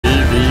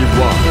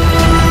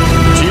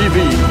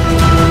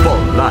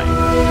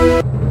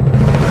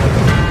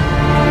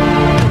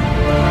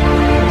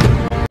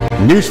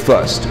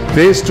Newsfirst,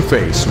 face to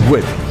face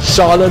with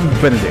Charlene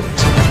Benedict.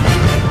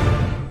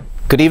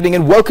 Good evening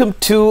and welcome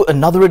to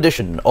another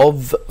edition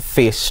of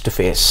Face to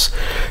Face.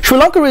 Sri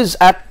Lanka is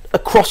at a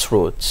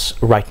crossroads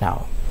right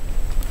now.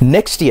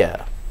 Next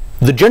year,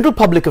 the general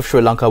public of Sri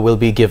Lanka will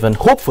be given,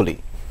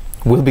 hopefully,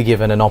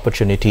 an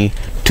opportunity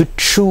to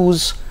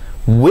choose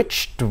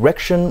which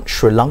direction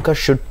Sri Lanka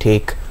should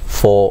take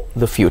for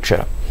the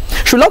future.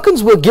 Sri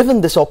Lankans were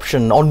given this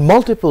option on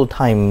multiple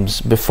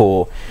times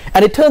before,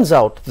 and it turns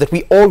out that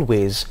we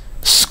always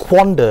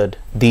squandered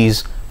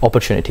these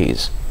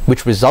opportunities,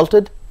 which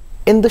resulted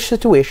in the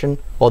situation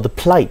or the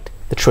plight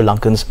that Sri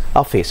Lankans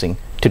are facing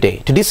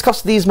today. To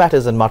discuss these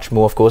matters and much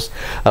more, of course,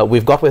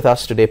 we've got with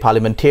us today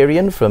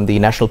parliamentarian from the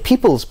National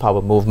People's Power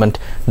Movement,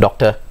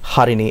 Dr.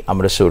 Harini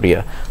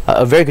Amarasuriya.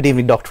 A very good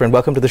evening, Doctor, and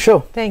welcome to the show.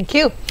 Thank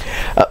you.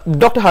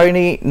 Dr.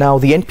 Harini, now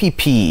the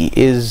NPP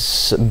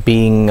is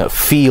being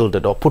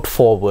fielded or put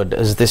forward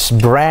as this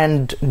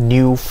brand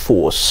new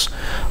force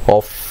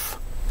of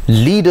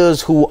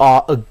leaders who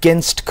are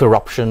against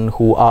corruption,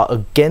 who are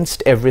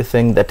against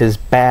everything that is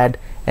bad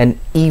and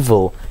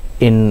evil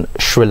in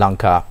Sri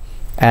Lanka.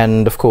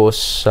 And of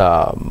course,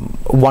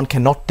 one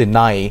cannot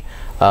deny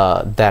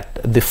that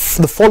the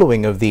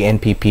following of the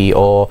NPP,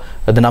 or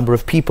the number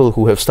of people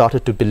who have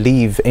started to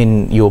believe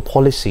in your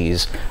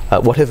policies,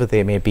 whatever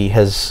they may be,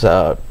 has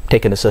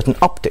taken a certain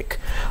uptick.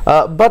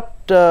 But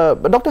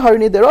Dr.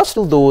 Harini, there are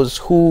still those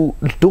who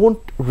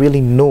don't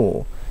really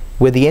know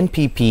where the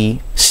NPP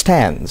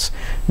stands,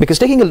 because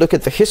taking a look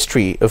at the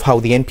history of how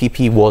the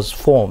NPP was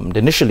formed,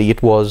 initially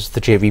it was the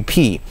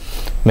JVP,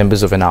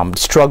 members of an armed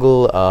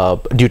struggle,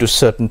 due to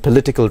certain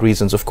political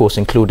reasons, of course,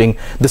 including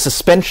the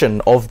suspension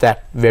of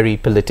that very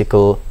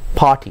political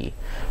party.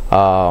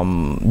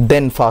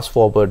 Then fast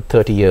forward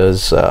 30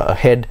 years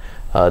ahead,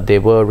 they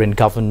were in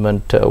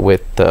government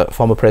with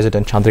former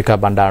President Chandrika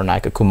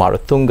Bandaranaike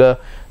Kumaratunga,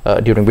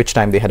 during which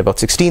time they had about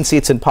 16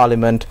 seats in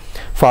parliament.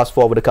 Fast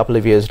forward a couple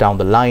of years down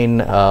the line,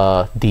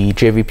 the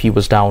JVP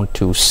was down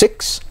to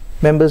 6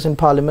 members in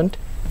parliament,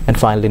 and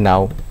finally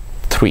now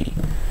 3.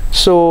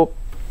 So,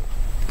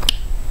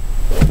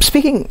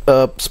 speaking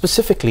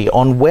specifically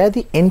on where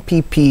the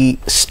NPP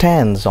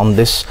stands on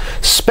this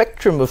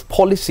spectrum of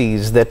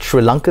policies that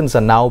Sri Lankans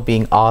are now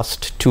being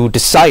asked to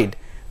decide,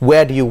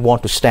 where do you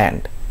want to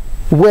stand?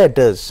 Where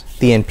does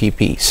the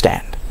NPP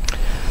stand?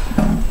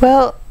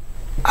 Well,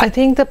 I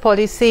think the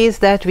policies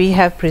that we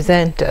have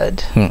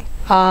presented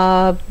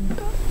are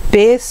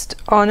based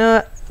on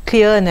a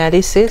clear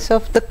analysis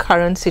of the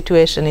current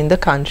situation in the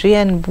country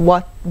and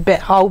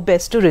how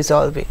best to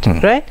resolve it,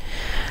 right?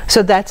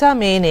 So that's our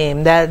main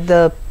aim, that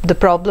the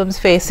problems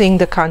facing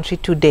the country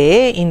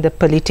today in the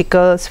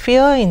political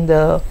sphere, in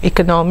the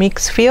economic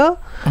sphere,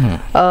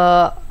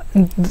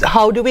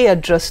 how do we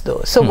address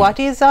those? So what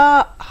is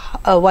our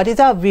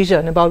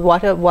vision about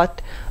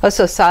what a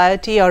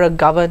society or a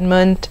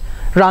government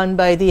run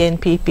by the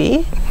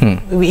NPP,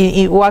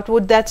 what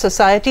would that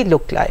society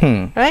look like,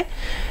 right?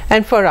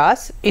 And for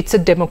us, it's a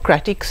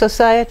democratic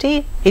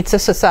society. It's a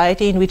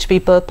society in which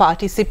people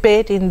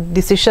participate in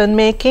decision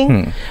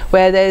making,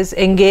 where there's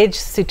engaged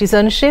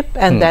citizenship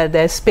and that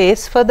there's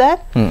space for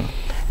that.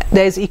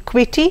 There's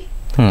equity.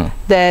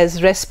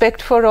 There's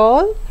respect for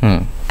all,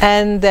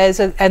 and there's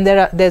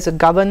a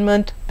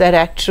government that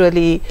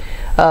actually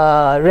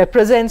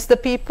represents the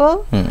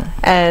people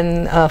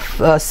and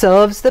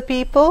serves the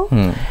people,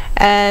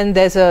 and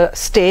there's a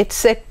state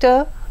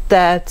sector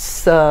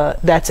that's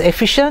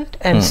efficient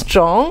and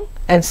strong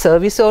and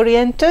service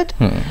oriented,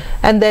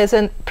 and there's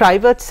a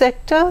private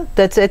sector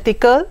that's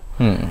ethical,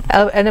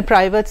 and a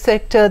private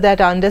sector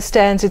that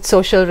understands its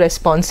social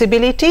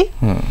responsibility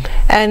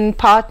and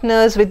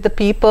partners with the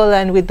people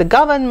and with the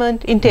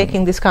government in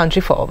taking this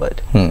country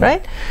forward,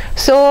 right?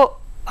 So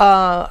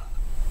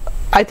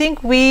I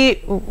think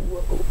we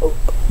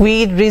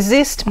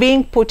resist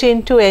being put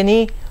into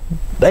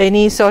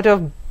any sort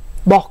of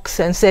box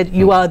and said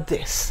you are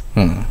this,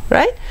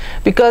 right?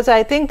 Because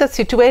I think the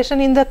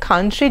situation in the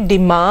country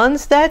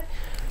demands that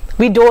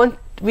we don't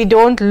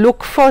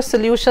look for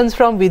solutions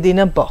from within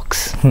a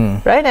box,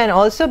 right? And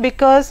also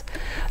because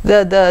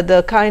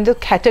the kind of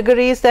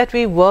categories that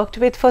we worked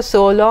with for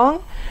so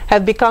long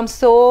have become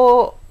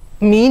so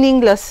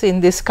meaningless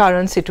in this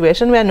current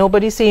situation, where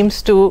nobody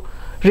seems to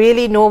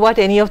really know what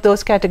any of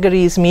those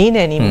categories mean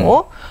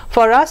anymore.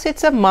 For us,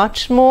 it's a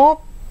much more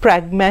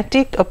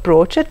pragmatic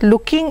approach at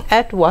looking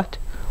at what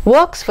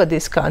works for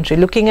this country,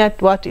 looking at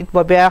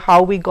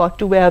how we got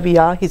to where we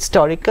are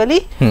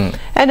historically,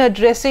 and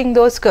addressing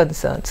those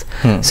concerns.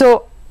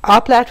 So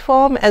our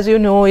platform, as you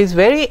know, is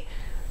very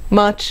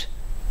much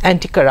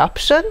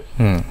anti-corruption,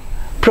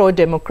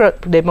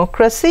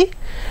 pro-democracy,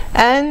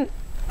 and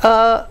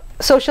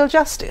social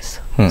justice.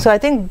 So I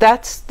think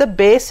that's the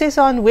basis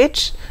on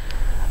which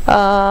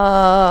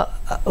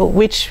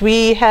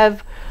we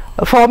have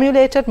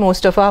formulated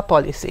most of our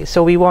policies.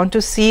 So we want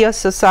to see a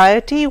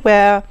society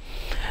where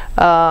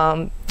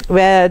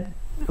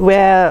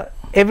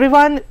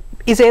everyone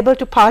is able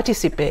to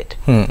participate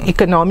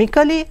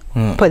economically,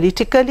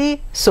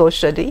 politically,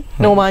 socially.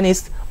 No one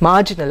is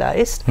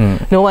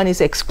marginalized, no one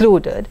is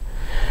excluded,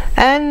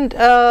 and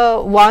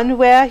one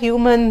where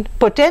human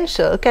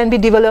potential can be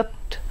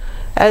developed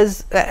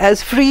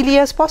as freely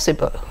as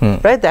possible,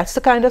 right? That's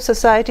the kind of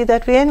society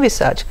that we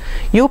envisage.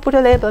 You put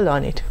a label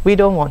on it. We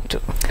don't want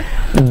to.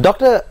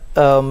 Doctor,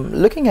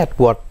 looking at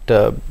what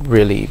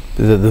really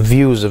the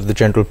views of the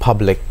general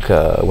public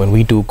when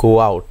we do go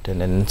out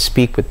and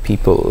speak with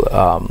people,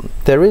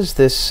 there is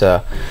this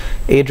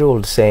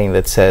age-old saying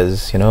that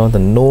says, you know, the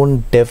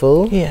known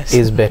devil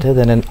is better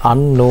than an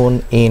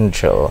unknown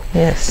angel.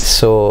 Yes.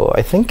 So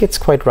I think it's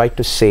quite right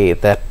to say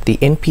that the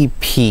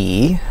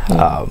NPP,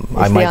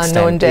 I might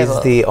stand,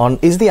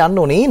 is the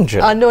unknown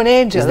angel. Unknown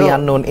angel. Is the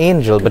unknown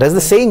angel. But as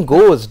the saying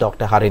goes,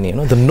 Dr. Harini, you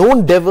know, the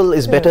known devil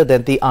is better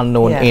than the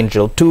unknown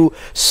angel. To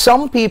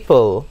some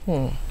people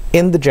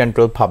in the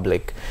general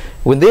public,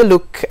 when they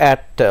look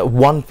at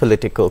one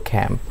political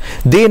camp,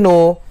 they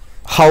know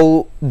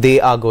how they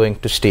are going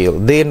to steal.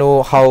 They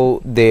know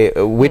how they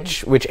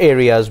which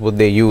areas would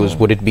they use.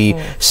 Would it be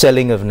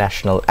selling of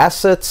national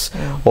assets,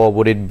 or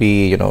would it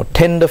be, you know,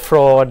 tender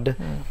fraud,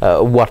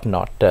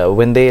 whatnot.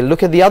 When they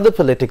look at the other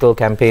political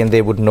campaign,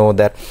 they would know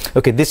that,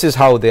 okay, this is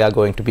how they are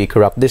going to be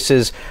corrupt. This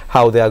is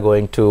how they are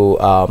going to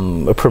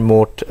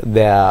promote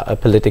their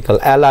political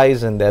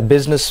allies and their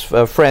business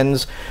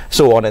friends,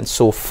 so on and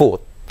so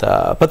forth.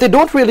 But they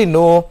don't really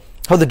know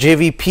how the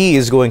JVP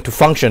is going to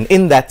function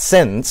in that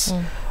sense.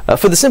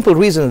 For the simple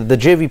reason that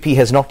the JVP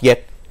has not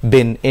yet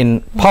been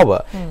in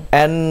power.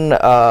 And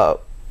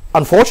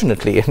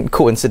unfortunately, and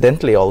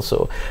coincidentally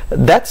also,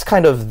 that's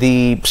kind of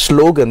the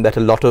slogan that a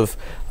lot of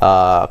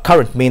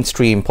current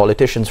mainstream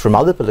politicians from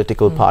other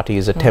political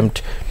parties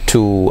attempt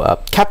to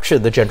capture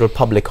the general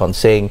public on,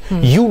 saying,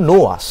 you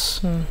know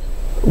us.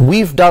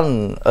 We've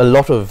done a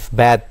lot of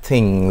bad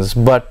things,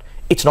 but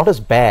it's not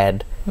as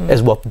bad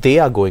as what they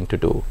are going to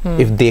do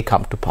if they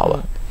come to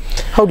power.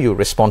 How do you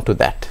respond to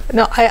that?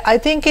 No, I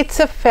think it's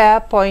a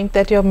fair point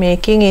that you're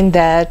making, in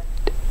that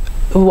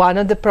one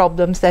of the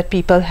problems that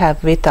people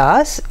have with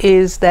us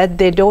is that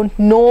they don't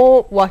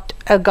know what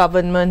a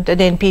government, an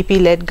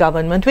NPP-led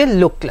government, will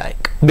look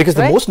like. Because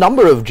the most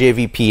number of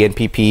JVP,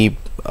 NPP,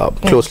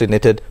 closely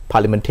knitted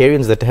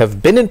parliamentarians that have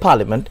been in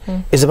parliament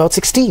is about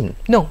 16.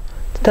 No,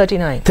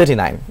 39.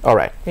 39, all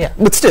right. Yeah.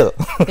 But still.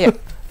 Yeah.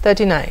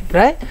 39,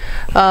 right?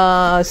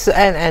 So,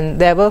 and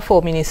there were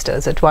 4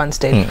 ministers at one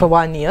stage. For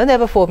 1 year, there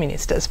were 4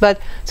 ministers. But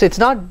so it's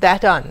not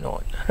that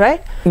unknown,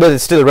 right? But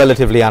it's still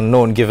relatively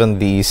unknown given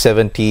the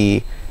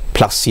 70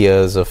 plus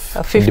years of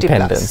 50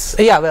 independence.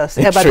 Plus. Yeah, well,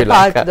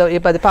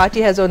 but the party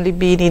has only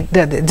been in,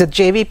 the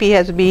JVP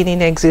has been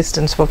in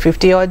existence for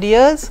 50 odd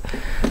years.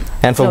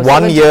 And for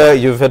 1 year,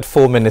 you've had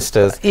 4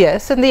 ministers.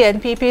 Yes, and the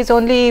NPP is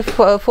only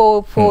for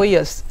 4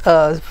 years.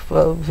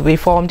 We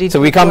formed it. So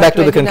we come back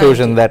to the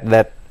conclusion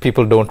that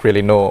people don't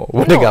really know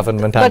what the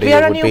government but we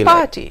are a new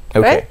party,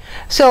 like. right?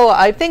 So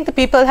I think the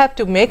people have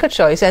to make a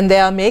choice, and they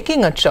are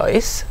making a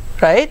choice,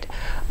 right?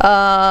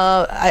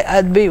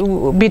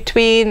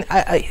 Between,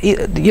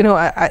 you know,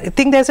 I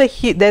think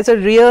there's a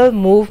real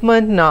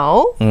movement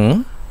now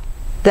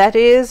that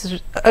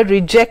is a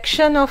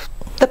rejection of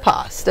the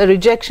past, a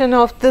rejection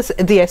of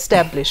the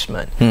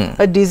establishment,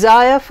 a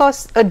desire for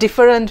a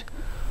different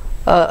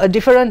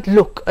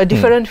look, a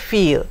different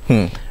feel.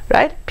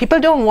 Right? People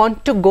don't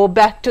want to go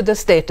back to the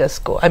status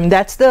quo. I mean,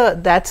 that's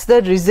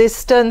the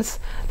resistance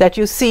that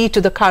you see to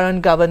the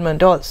current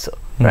government also,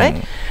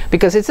 right?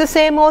 Because it's the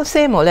same old,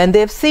 and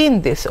they've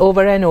seen this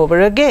over and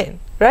over again,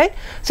 right?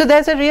 So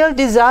there's a real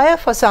desire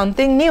for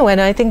something new,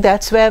 and I think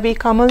that's where we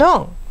come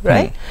along,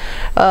 right?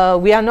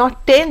 We are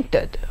not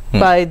tainted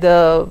by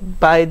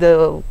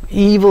the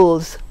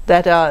evils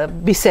that are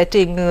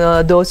besetting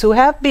those who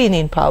have been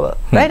in power,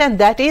 right? And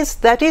that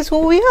is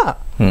who we are,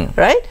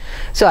 right?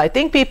 So I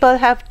think people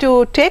have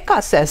to take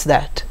us as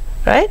that,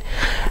 right?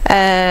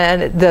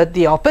 And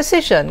the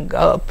opposition,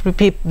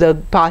 the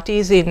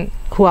parties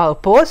who are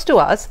opposed to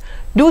us,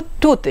 do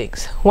 2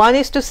 things. One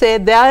is to say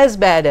they are as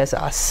bad as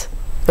us,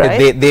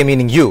 right? They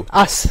meaning you.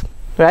 Us,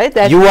 right?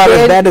 That you are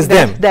as bad as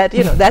them. That,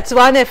 you know, that's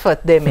one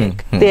effort they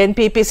make. The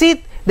NPP,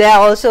 see, they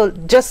are also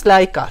just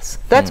like us.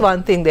 That's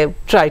one thing they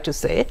try to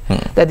say,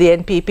 that the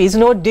NPP is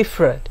no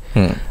different.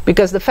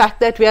 Because the fact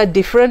that we are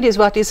different is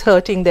what is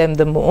hurting them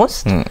the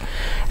most.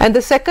 And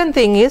the second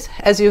thing is,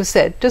 as you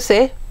said, to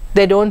say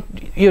they don't,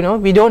 you know,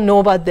 we don't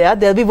know what they are,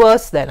 they'll be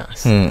worse than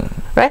us,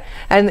 right?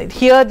 And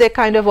here they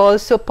kind of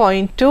also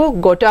point to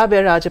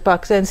Gotabaya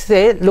Rajapaksa and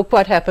say, look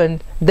what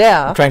happened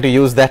there. Trying to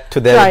use that to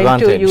their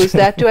advantage. Trying to use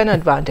that to an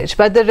advantage.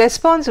 But the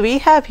response we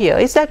have here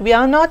is that we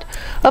are not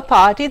a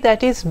party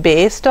that is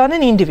based on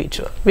an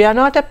individual. We are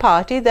not a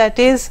party that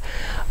is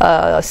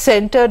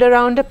centered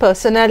around a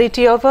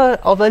personality of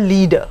a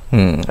leader,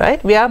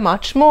 right? We are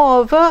much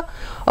more of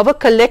a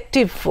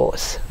collective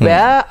force,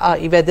 where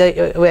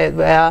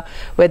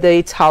whether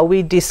it's how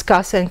we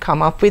discuss and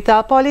come up with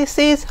our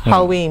policies,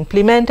 how we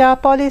implement our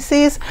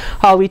policies,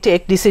 how we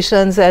take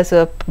decisions as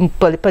a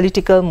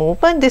political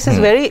movement. This is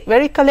very,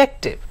 very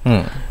collective,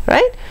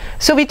 right?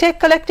 So we take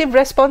collective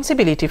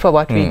responsibility for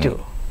what we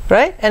do,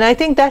 right? And I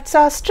think that's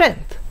our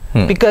strength,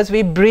 because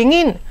we bring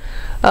in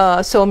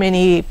so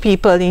many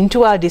people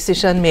into our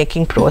decision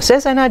making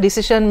process, and our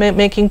decision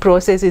making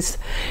process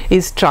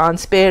is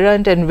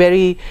transparent and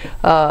very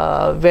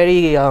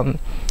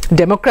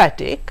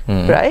democratic,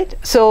 right?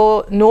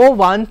 So no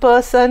one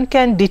person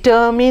can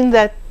determine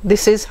that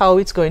this is how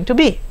it's going to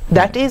be.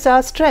 That is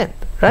our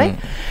strength, right?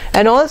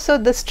 And also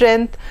the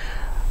strength,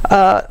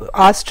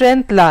 our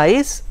strength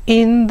lies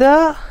in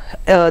the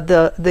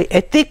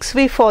ethics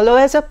we follow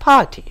as a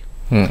party,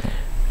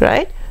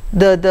 right?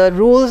 The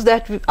rules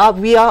that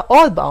we are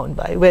all bound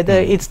by, whether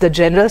it's the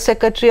general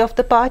secretary of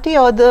the party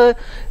or the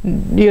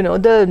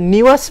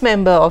newest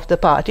member of the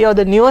party or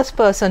the newest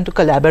person to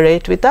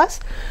collaborate with us.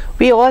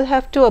 We all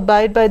have to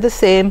abide by the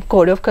same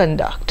code of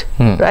conduct,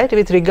 right,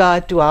 with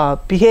regard to our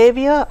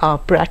behavior, our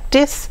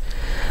practice,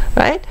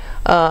 right,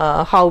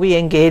 how we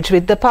engage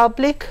with the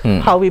public,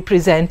 how we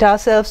present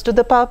ourselves to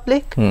the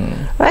public,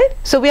 right?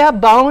 So we are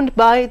bound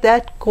by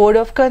that code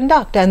of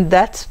conduct, and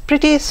that's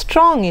pretty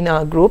strong in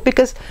our group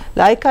because,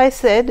 like I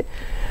said,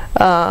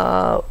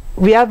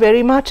 we are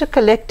very much a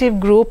collective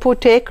group who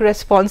take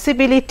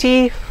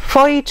responsibility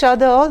for each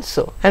other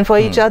also and for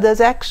each other's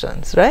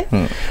actions, right?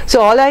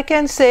 So all I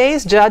can say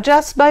is judge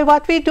us by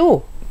what we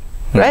do,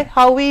 right?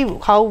 How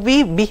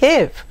we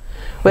behave,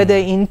 whether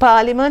in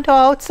parliament or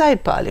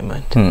outside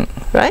parliament,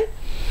 right?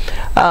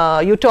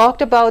 You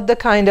talked about the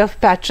kind of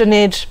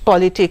patronage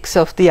politics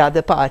of the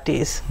other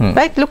parties,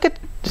 right? Look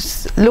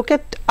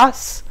at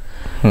us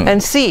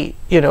and see,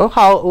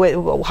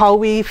 how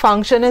we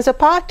function as a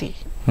party,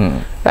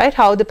 right?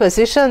 How the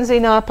positions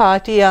in our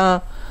party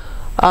are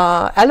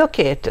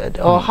allocated,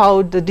 or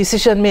how the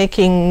decision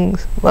making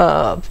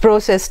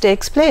process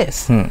takes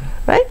place,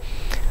 right?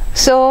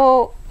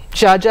 So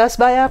judge us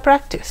by our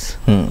practice,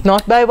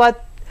 not by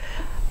what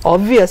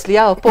obviously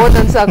our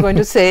opponents are going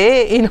to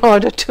say in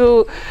order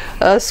to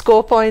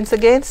score points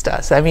against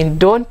us. I mean,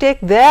 don't take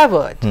their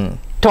word.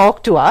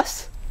 Talk to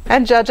us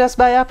and judge us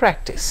by our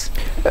practice.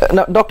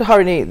 Now, Dr.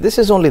 Harini, this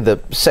is only the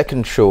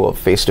second show of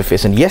Face to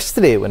Face, and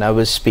yesterday when I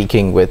was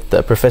speaking with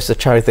Professor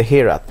Charitha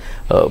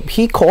Herath,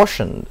 he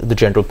cautioned the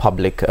general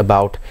public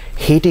about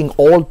hating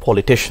all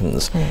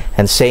politicians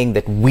and saying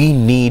that we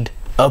need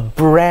a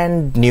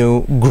brand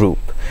new group.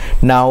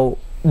 Now,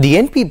 the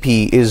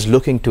NPP is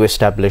looking to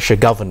establish a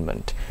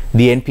government.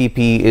 The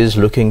NPP is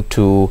looking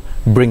to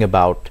bring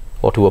about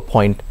or to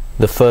appoint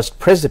the first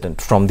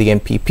president from the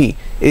NPP.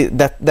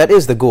 That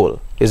is the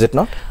goal, is it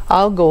not?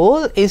 Our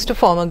goal is to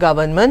form a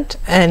government,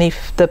 and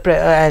if the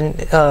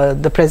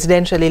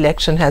presidential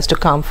election has to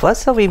come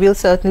first, so we will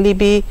certainly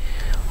be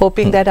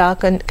hoping that our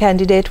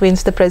candidate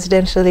wins the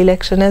presidential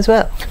election as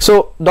well.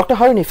 So, Dr.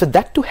 Harini, for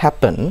that to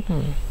happen,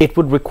 it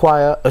would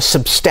require a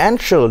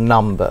substantial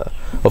number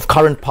of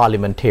current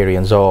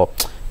parliamentarians, or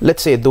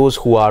let's say those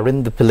who are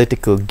in the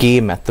political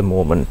game at the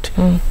moment,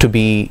 to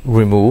be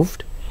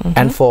removed,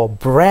 and for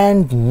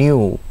brand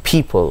new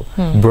people,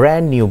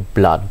 brand new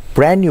blood,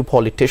 brand new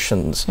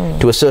politicians,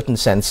 to a certain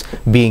sense,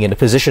 being in a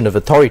position of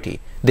authority.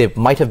 They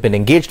might have been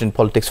engaged in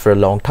politics for a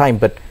long time,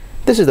 but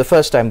this is the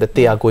first time that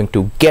they are going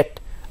to get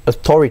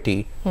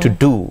authority to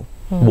do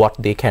what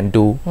they can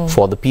do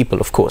for the people,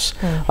 of course.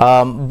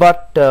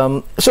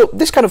 So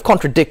this kind of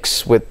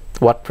contradicts with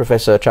what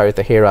Professor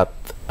Charitha Herath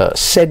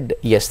said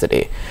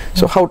yesterday.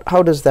 So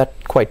how does that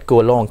quite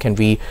go along? Can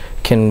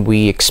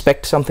we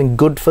expect something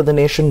good for the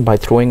nation by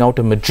throwing out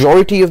a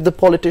majority of the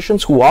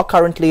politicians who are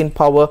currently in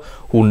power,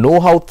 who know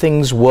how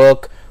things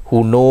work,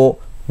 who know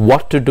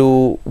what to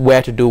do,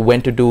 where to do,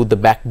 when to do, the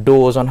back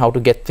doors on how to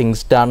get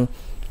things done?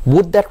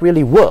 Would that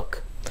really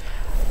work?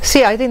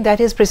 See, I think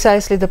that is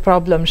precisely the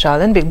problem,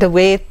 Shalan, the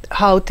way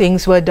how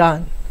things were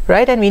done,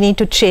 right? And we need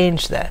to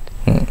change that.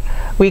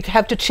 We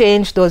have to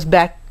change those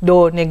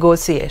backdoor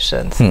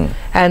negotiations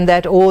and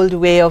that old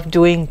way of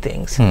doing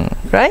things,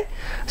 right?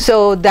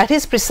 So that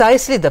is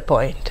precisely the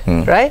point,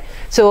 right?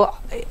 So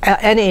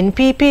an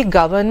NPP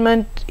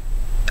government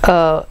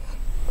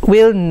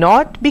will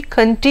not be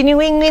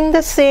continuing in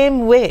the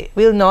same way,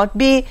 will not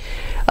be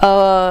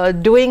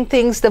doing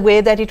things the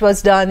way that it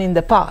was done in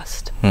the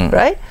past,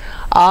 right?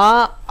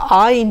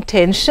 Our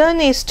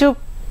intention is to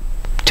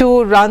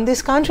run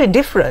this country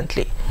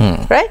differently,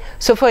 right?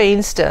 So for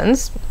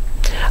instance,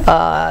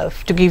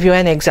 to give you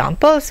an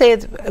example, say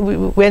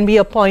when we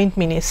appoint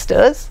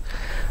ministers,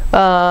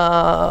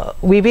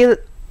 we will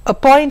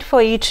appoint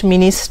for each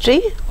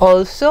ministry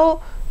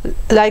also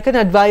like an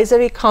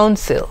advisory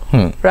council,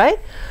 right?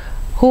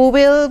 Who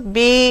will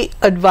be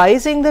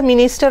advising the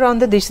minister on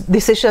the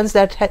decisions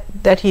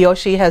that he or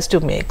she has to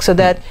make, so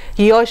that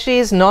he or she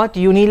is not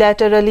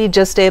unilaterally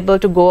just able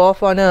to go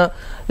off on a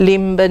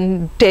limb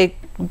and take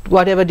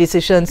whatever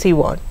decisions he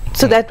wants.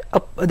 So that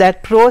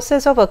that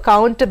process of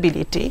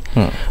accountability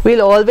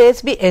will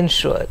always be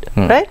ensured,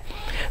 right?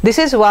 This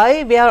is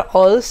why we are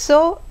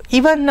also,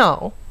 even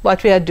now,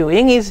 what we are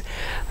doing is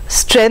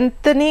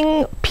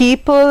strengthening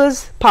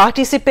people's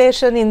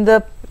participation in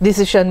the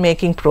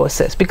decision-making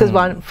process, because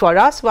for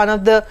us, one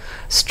of the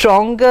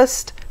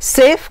strongest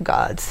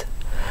safeguards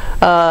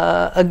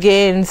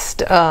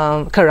against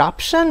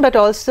corruption, but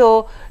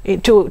also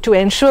to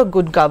ensure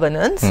good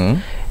governance,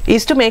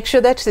 is to make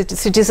sure that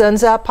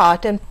citizens are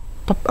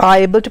are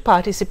able to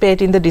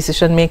participate in the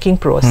decision-making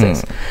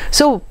process.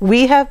 So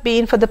we have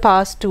been, for the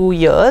past 2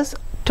 years,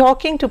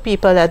 talking to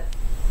people at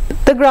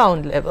the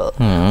ground level,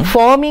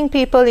 forming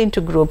people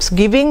into groups,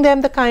 giving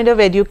them the kind of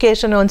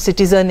education on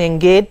citizen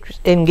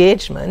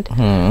engagement,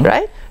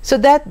 right? So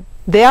that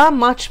they are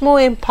much more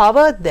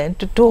empowered then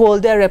to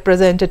hold their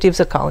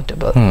representatives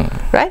accountable,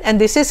 right? And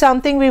this is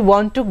something we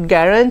want to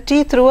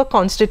guarantee through a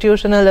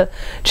constitutional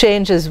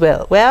change as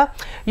well, where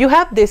you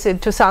have this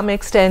to some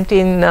extent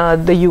in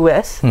the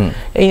US,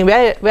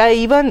 where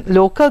even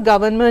local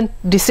government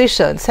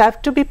decisions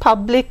have to be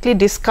publicly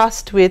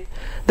discussed with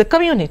the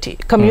community.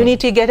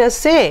 Community get a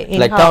say in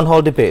like town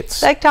hall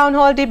debates. Like town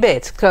hall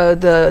debates.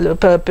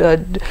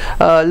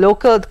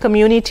 Local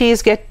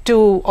communities get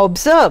to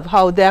observe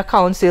how their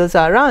councils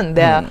are run.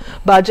 Their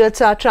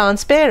budgets are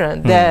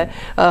transparent.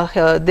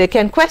 They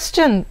can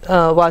question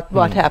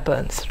what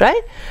happens,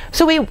 right?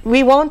 So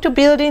we want to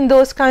build in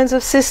those kinds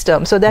of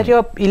systems so that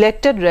your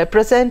elected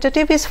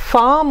representative is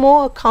far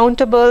more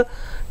accountable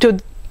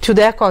to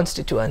their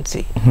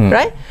constituency,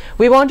 right?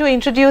 We want to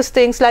introduce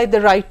things like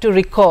the right to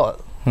recall.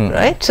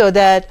 Right, so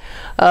that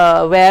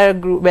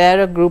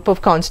where a group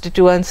of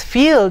constituents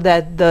feel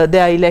that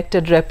their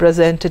elected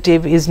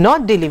representative is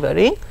not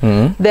delivering,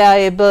 they are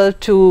able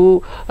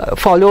to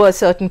follow a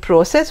certain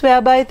process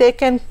whereby they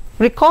can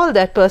recall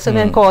that person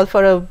and call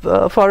for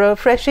a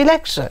fresh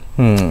election,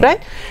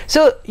 right?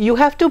 So you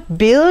have to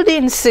build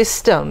in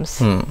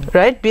systems,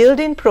 right? Build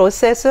in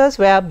processes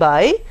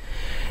whereby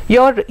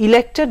your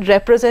elected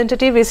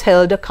representative is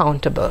held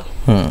accountable,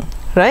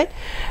 right?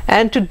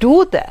 And to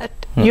do that,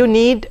 you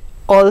need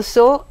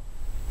also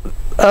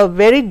a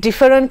very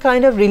different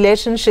kind of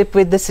relationship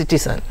with the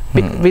citizen,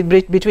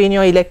 between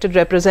your elected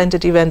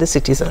representative and the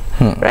citizen,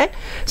 right?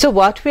 So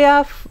what we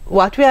are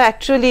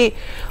actually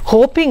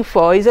hoping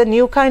for is a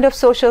new kind of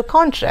social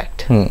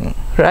contract,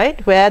 right,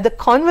 where the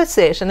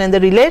conversation and the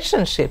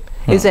relationship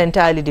is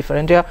entirely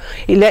different.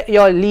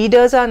 Your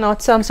leaders are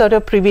not some sort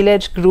of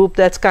privileged group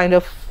that's kind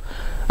of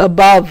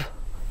above,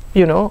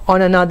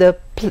 on another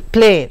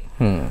plane,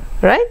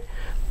 right?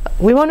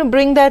 We want to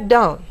bring that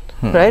down.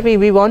 Right,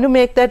 we want to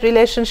make that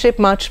relationship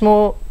much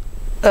more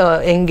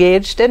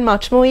engaged and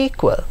much more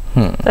equal,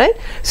 right?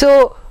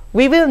 So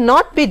we will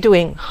not be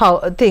doing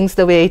things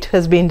the way it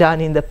has been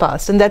done in the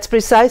past, and that's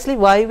precisely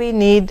why we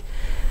need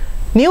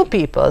new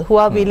people who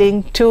are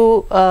willing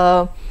to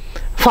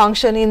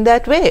function in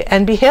that way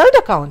and be held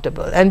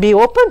accountable and be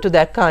open to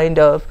that kind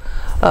of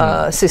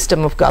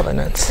system of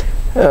governance.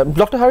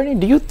 Dr. Harini,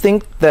 do you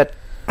think that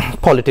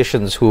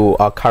politicians who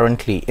are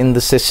currently in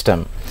the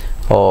system,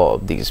 or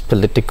these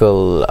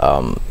political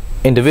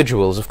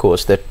individuals, of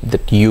course,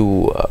 that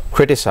you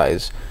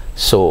criticize,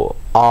 so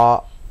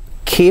are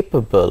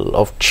capable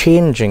of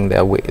changing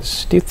their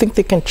ways? Do you think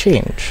they can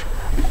change?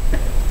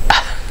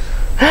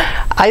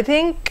 I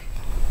think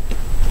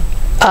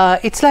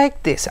it's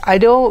like this. I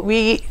don't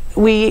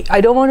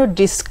want to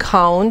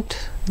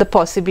discount the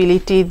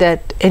possibility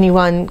that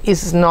anyone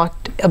is not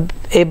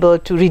able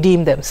to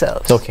redeem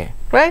themselves. Okay.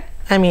 Right?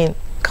 I mean,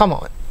 come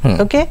on.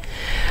 Okay.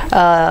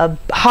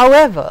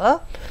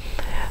 However,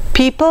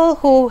 people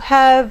who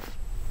have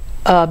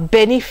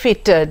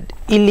benefited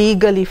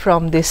illegally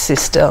from this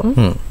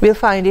system will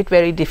find it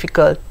very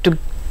difficult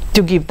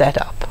to give that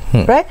up,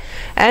 right?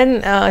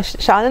 And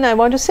Shalan, I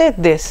want to say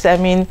this. I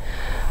mean,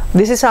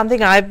 this is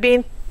something I've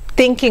been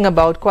thinking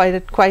about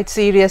quite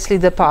seriously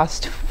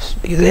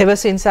ever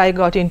since I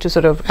got into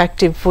sort of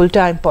active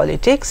full-time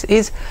politics,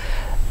 is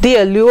the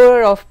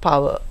allure of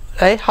power.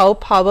 Right? How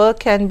power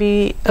can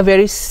be a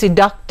very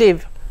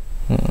seductive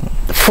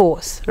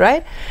force,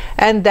 right?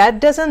 And that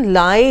doesn't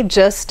lie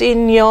just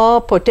in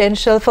your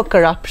potential for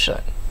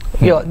corruption.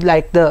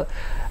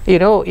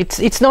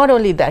 It's not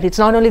only that. It's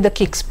not only the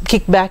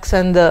kickbacks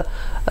and the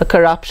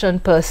corruption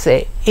per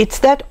se. It's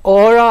that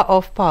aura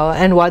of power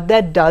and what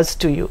that does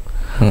to you.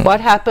 What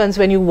happens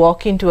when you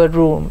walk into a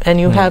room and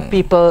you have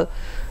people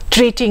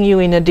treating you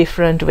in a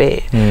different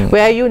way,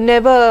 where you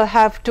never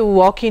have to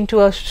walk into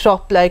a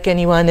shop like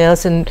anyone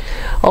else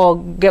or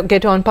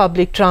get on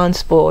public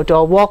transport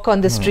or walk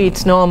on the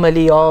streets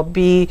normally, or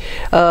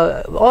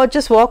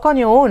just walk on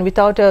your own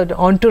without an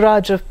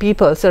entourage of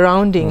people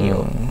surrounding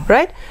you,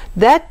 right?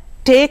 That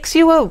takes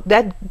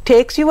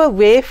you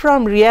away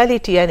from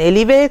reality and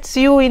elevates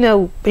you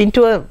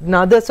into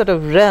another sort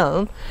of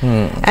realm,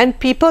 and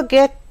people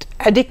get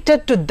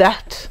addicted to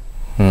that,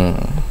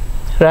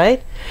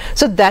 right?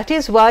 So that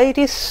is why it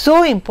is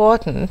so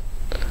important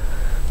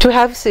to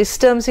have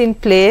systems in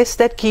place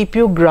that keep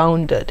you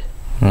grounded,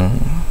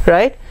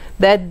 right?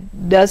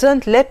 That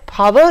doesn't let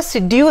power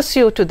seduce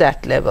you to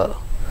that level,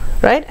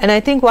 right? And I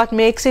think what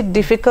makes it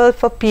difficult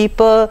for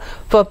people,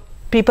 for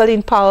people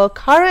in power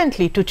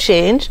currently to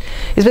change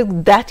is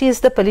because that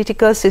is the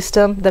political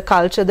system, the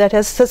culture that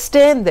has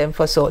sustained them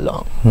for so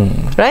long,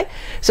 right?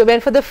 So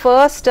when for the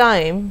first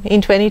time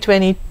in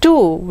 2022,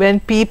 when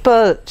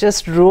people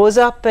just rose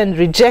up and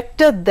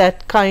rejected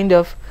that kind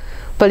of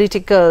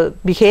political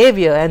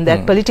behavior and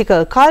that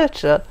political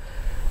culture,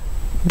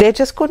 they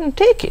just couldn't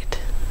take it,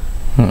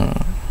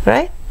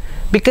 right?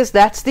 Because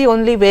that's the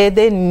only way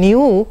they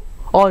knew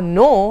or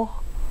know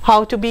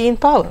how to be in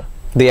power.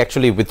 They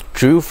actually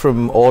withdrew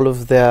from all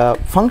of their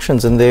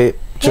functions and they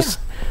just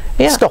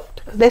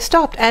stopped. They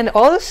stopped. And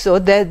also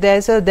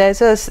there's a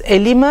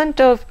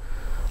element of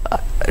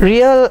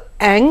real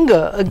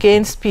anger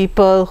against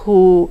people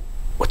who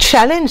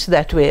challenge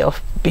that way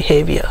of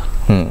behavior,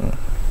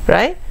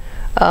 right?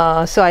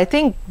 So I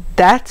think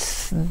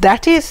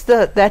that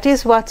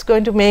is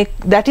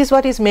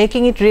what is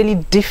making it really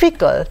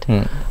difficult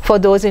for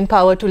those in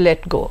power to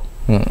let go,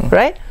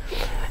 right?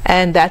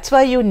 And that's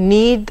why you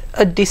need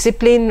a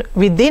discipline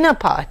within a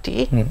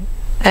party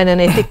and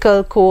an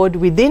ethical code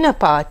within a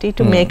party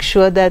to make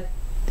sure that,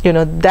 you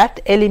know,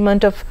 that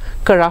element of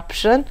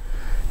corruption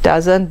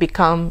doesn't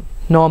become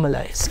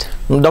normalized.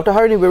 Dr.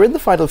 Harini, we're in the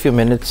final few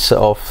minutes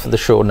of the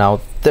show now.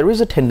 There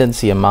is a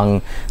tendency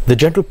among the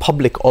general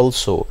public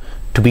also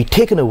to be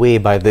taken away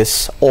by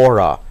this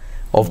aura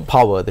of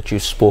power that you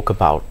spoke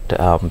about.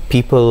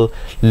 People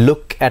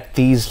look at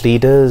these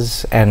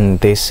leaders and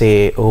they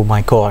say, oh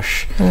my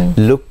gosh,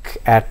 look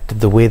at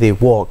the way they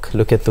walk,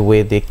 look at the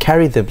way they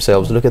carry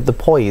themselves, look at the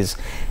poise.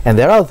 And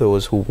there are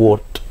those who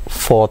vote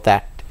for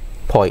that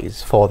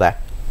poise, for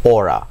that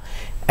aura.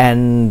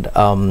 And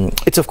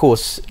it's, of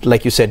course,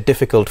 like you said,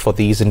 difficult for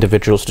these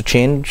individuals to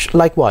change.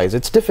 Likewise,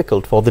 it's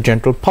difficult for the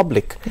general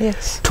public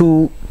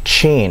to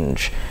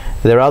change.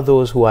 There are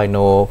those who I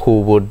know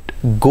who would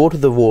go to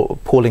the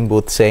polling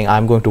booth saying,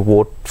 I'm going to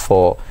vote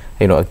for,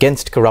 you know,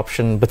 against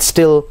corruption, but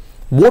still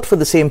vote for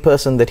the same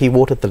person that he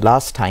voted the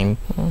last time,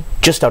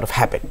 just out of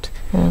habit.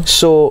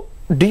 So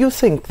do you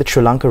think that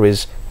Sri Lanka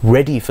is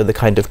ready for the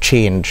kind of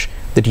change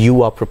that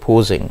you are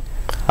proposing?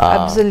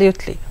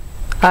 Absolutely.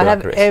 I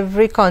have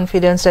every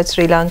confidence that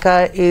Sri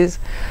Lanka is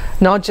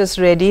not just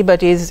ready,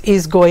 but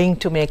is going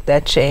to make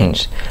that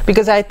change.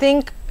 Because I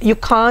think you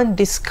can't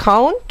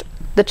discount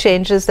the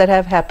changes that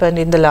have happened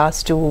in the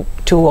last two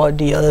odd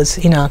years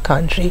in our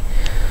country.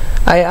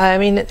 I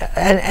mean,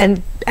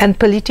 and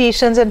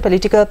politicians and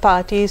political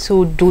parties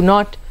who do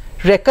not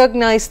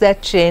recognize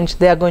that change,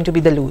 they are going to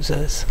be the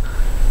losers,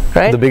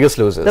 right? The biggest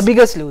losers. The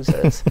biggest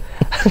losers,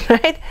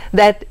 right?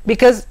 That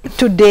because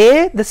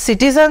today the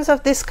citizens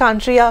of this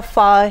country are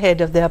far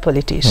ahead of their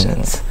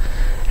politicians,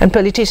 and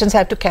politicians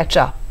have to catch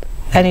up.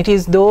 And it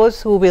is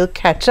those who will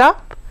catch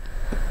up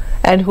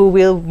and who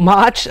will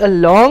march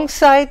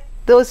alongside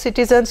those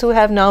citizens who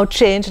have now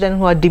changed and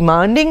who are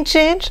demanding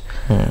change,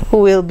 who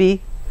will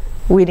be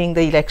winning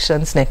the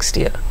elections next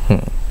year.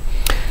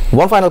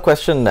 One final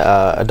question,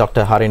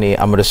 Dr. Harini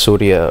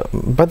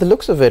Amarasuriya. By the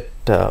looks of it,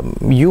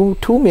 you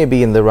too may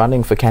be in the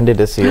running for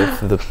candidacy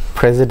of the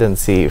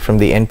presidency from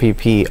the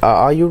NPP.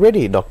 Are you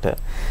ready, Doctor?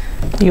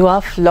 You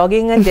are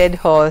flogging a dead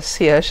horse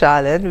here,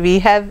 Shalan. We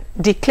have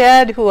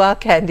declared who our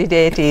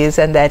candidate is,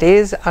 and that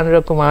is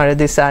Anurakumara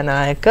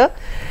Disanayaka.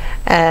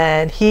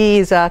 And he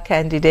is our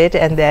candidate,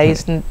 and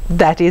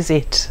that is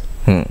it.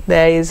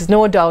 There is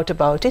no doubt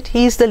about it.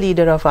 He is the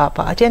leader of our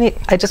party. And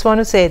I just want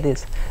to say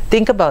this.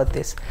 Think about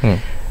this.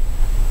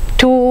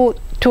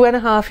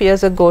 2.5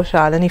 years ago,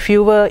 Shalan, if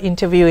you were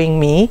interviewing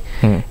me,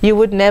 you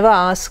would never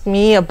ask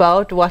me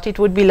about what it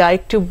would be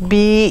like to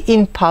be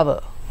in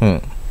power,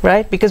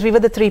 right? Because we were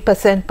the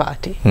 3%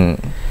 party.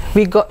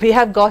 We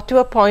have got to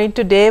a point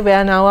today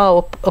where now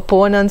our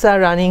opponents are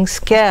running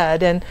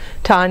scared and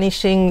trying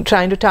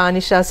to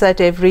tarnish us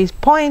at every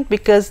point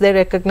because they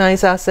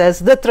recognize us as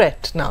the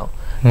threat now,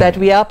 that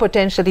we are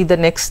potentially the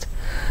next,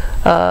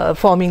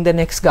 forming the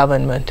next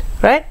government,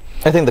 right?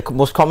 I think the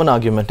most common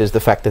argument is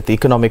the fact that the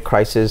economic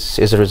crisis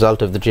is a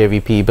result of the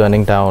JVP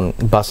burning down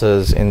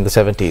buses in the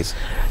 70s.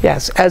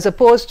 Yes, as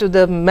opposed to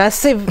the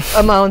massive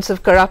amounts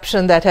of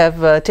corruption that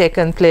have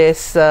taken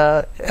place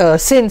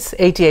since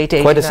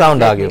 88. Quite a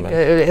sound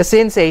argument.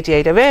 Since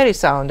 88, a very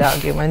sound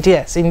argument,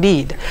 yes,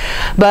 indeed.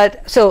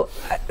 But so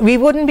we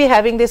wouldn't be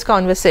having this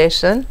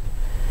conversation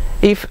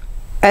if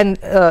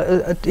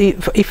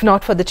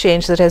not for the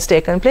change that has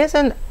taken place.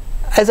 And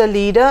as a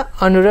leader,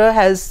 Anura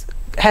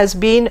has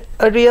been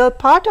a real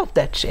part of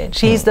that change.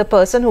 He's the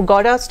person who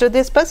got us to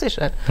this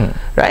position,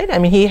 right? I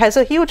mean, he has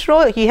a huge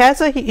role.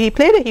 He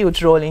played a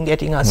huge role in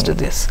getting us to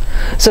this.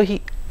 So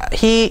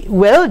he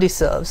well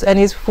deserves and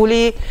is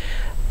fully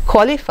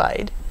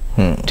qualified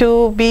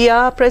to be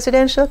our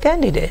presidential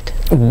candidate.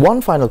 One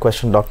final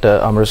question, Dr.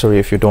 Amarasuriya,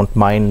 if you don't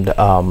mind.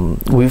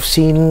 We've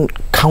seen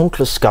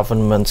countless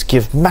governments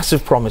give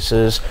massive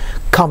promises,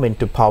 come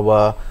into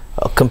power,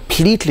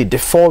 completely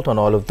default on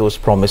all of those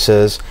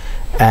promises,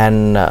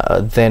 and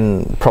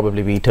then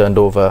probably be turned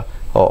over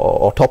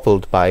or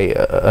toppled by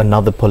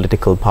another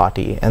political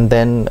party, and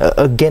then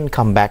again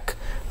come back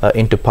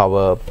into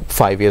power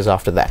 5 years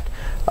after that.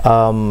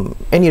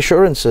 Any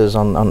assurances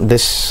on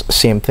this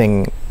same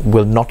thing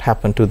will not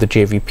happen to the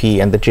JVP,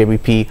 and the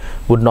JVP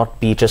would not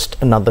be just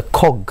another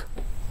cog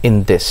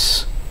in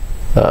this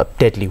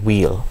deadly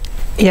wheel?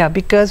 Yeah,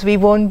 because we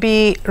won't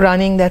be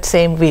running that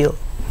same wheel,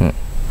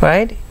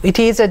 right? It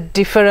is a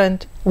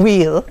different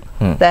wheel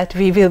that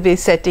we will be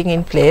setting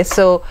in place.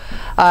 So,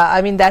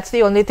 I mean, that's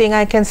the only thing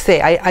I can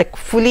say. I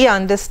fully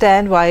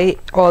understand why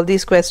all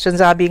these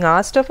questions are being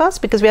asked of us,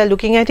 because we are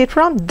looking at it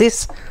from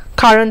this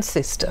current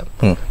system.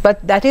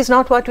 But that is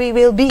not what we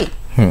will be,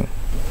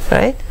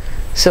 right?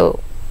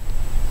 So,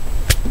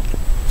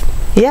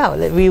 yeah,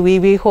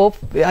 we hope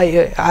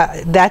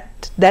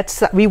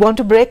that's we want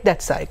to break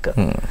that cycle,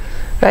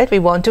 right? We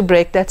want to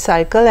break that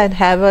cycle and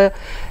have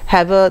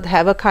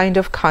a kind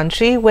of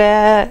country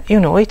where, you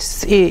know,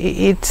 it's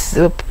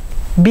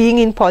being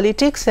in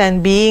politics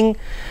and being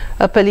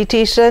a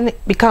politician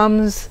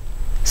becomes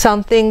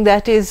something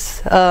that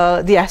is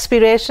the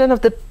aspiration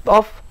of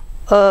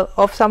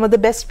some of the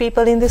best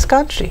people in this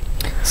country.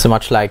 So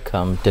much like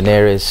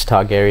Daenerys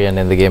Targaryen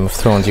in the Game of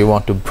Thrones, you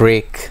want to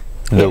break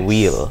the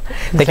wheel.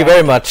 Thank you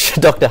very much,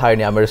 Dr.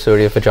 Harini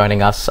Amarasuriya, for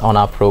joining us on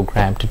our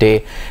program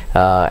today.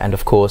 And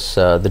of course,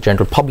 the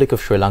general public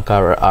of Sri Lanka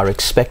are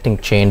expecting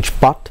change,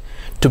 but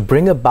to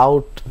bring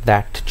about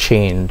that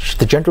change,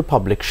 the general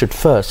public should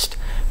first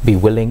be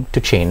willing to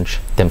change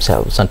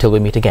themselves. Until we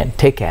meet again,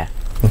 take care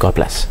and God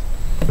bless.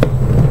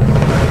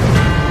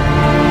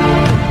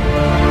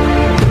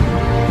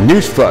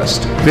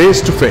 Newsfirst,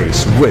 face to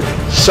face with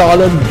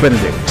Shalan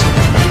Benedict.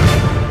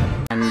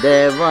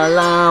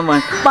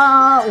 Devalaman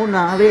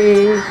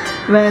paunave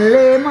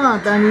vele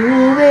mata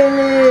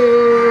nuvele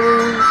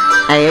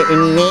ay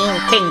inni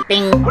ting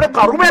ting ule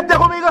karumet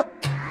dekho meka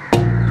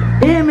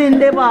e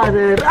mende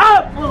bader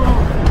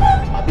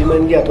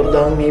අභිමන්ගේ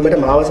අතුරුදහන් වීමට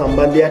මාව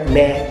සම්බන්ධයක්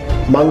නැහැ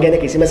මං ගැන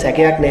කිසිම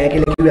සැකයක් නැහැ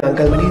කියලා කිව්වේ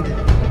අංකල් මනේද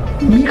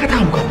මේ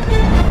කතාව මොකක්ද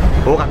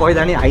ඕක කොහෙද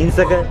අනේ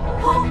අහිංසක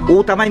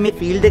ඌ තමයි මේ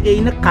ෆීල්ඩ් එකේ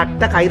ඉන්න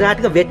කට්ට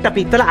කෛරාටික වෙට්ට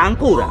පිත්තල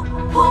අංකුරා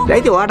දැන්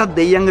ඉතින් ඔයාටත්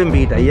දෙයියන්ගෙන්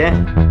පිටයි ඈ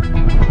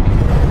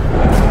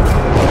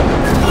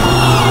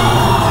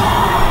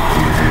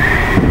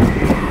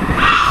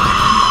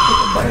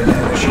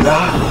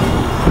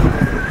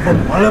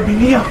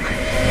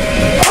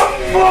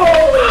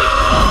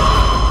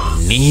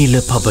නීල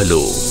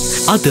පබලු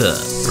අද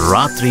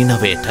රාත්‍රී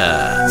 9ට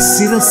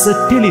සිරස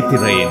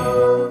ටෙලිතිරයෙන්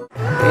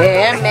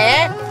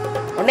මේ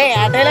ඔනේ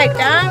යටලා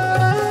ඉතින්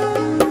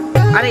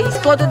අර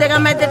ඉස්කෝතු දෙක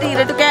මැද්දට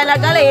ඉරටු කෑලා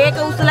ගාලා ඒක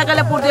උස්සලා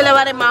ගාලා පුරුදුලා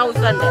වරේ මා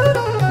උස්සන්න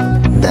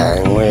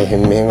දැන් ඔය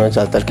හැමෙන් ඔය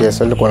චතර කේස්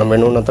වල කොළඹ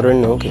නතර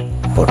වෙන්නේ ඕකේ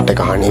පොට්ටේ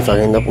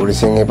කහණීෆගෙන් ද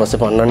පොලිසියෙන් ඒ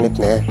පස්සේ පන්නන්නෙත්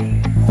නෑ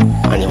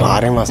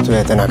අනිවාර්යෙන් වස්තු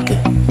එතනක්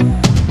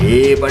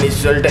ඒ පනිස්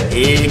වලට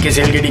ඒ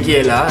කෙසෙල් ගෙඩි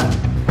කියලා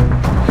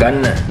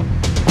ගන්න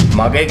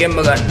මගේ කෙම්ම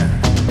ගන්න.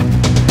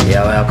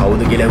 එයා ඔයා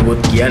කවුද කියලා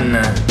හුවොත් කියන්න.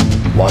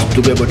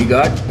 වස්තුගේ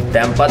බොඩිගාඩ්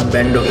තැම්පත්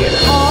බැන්ඩෝ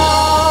කියලා.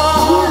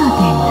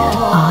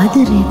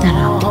 ආදරේ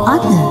තරම්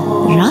අද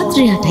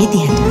රාත්‍රී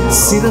 8:30ට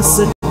සිරස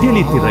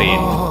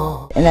ටෙලිතිරයෙන්.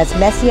 And as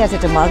messy as a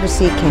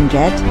democracy can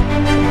get,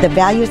 the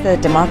values that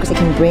a democracy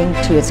can bring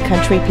to its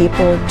country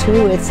people, to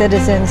its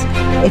citizens,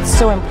 it's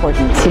so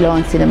important.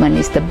 Ceylon cinnamon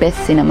is the best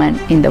cinnamon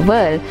in the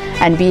world,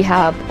 and we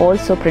have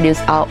also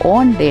produced our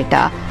own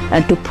data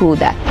to prove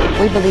that.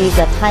 We believe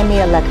that timely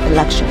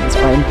elections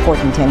are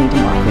important to any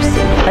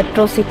democracy.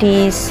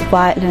 Atrocities,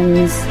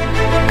 violence,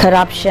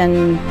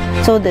 corruption.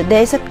 So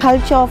there is a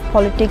culture of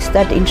politics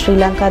that in Sri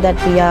Lanka that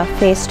we are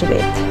faced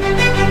with.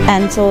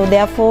 And so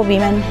therefore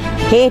women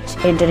hate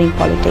entering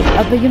politics.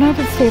 The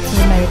United States of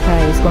America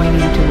is going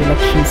into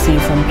election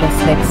season just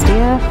next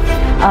year.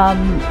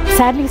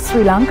 Sadly,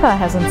 Sri Lanka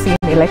hasn't seen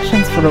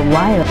elections for a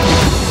while.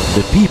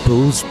 The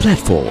People's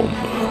Platform.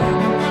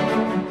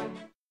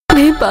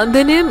 මේ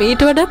බන්ධනය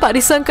මීට වඩා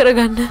පරිස්සම්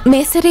කරගන්න.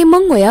 මේ සැරේ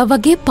මං ඔයා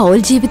වගේ පෞල්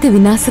ජීවිත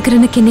විනාශ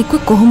කරන කෙනෙක්ව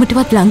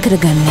කොහොමදවත් ලං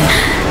කරගන්නේ.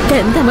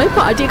 දැන් තමයි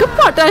පාටි එක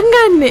පටන්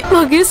ගන්නෙ.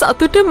 මගේ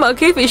සතුට,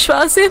 මගේ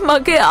විශ්වාසය,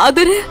 මගේ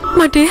ආදරය,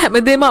 මට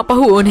හැමදේම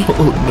අපහු ඕනේ.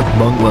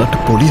 මං වාට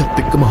පොලියත්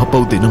එක්කම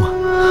අපහු දෙනවා.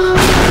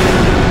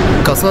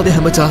 කසාදේ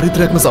හැම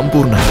චාරිත්‍රයක්ම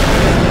සම්පූර්ණයි.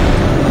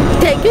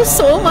 Thank you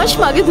so much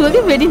මගේ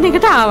දුවගේ වෙඩින්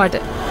එකට ආවට.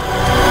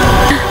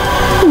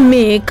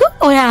 මේක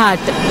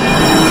ඔයාට.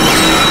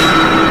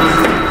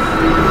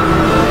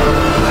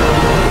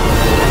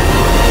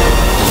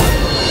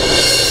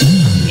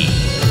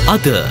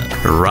 අද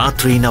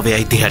රාත්‍රී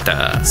 9:30ට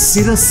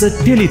සිරස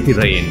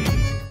ටෙලිතිරයෙන්.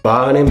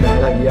 වාහනේ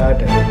බැලලා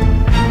ගියාට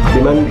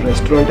අභිමන්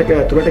රෙස්ටුරන්ට් එක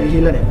ඇතුළට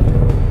ගිහිල්ලා නැහැ.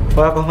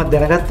 ඔයා කොහොමද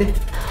දැනගත්තේ?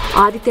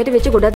 ආදිත්‍යයට වෙච්ච ගොඩක්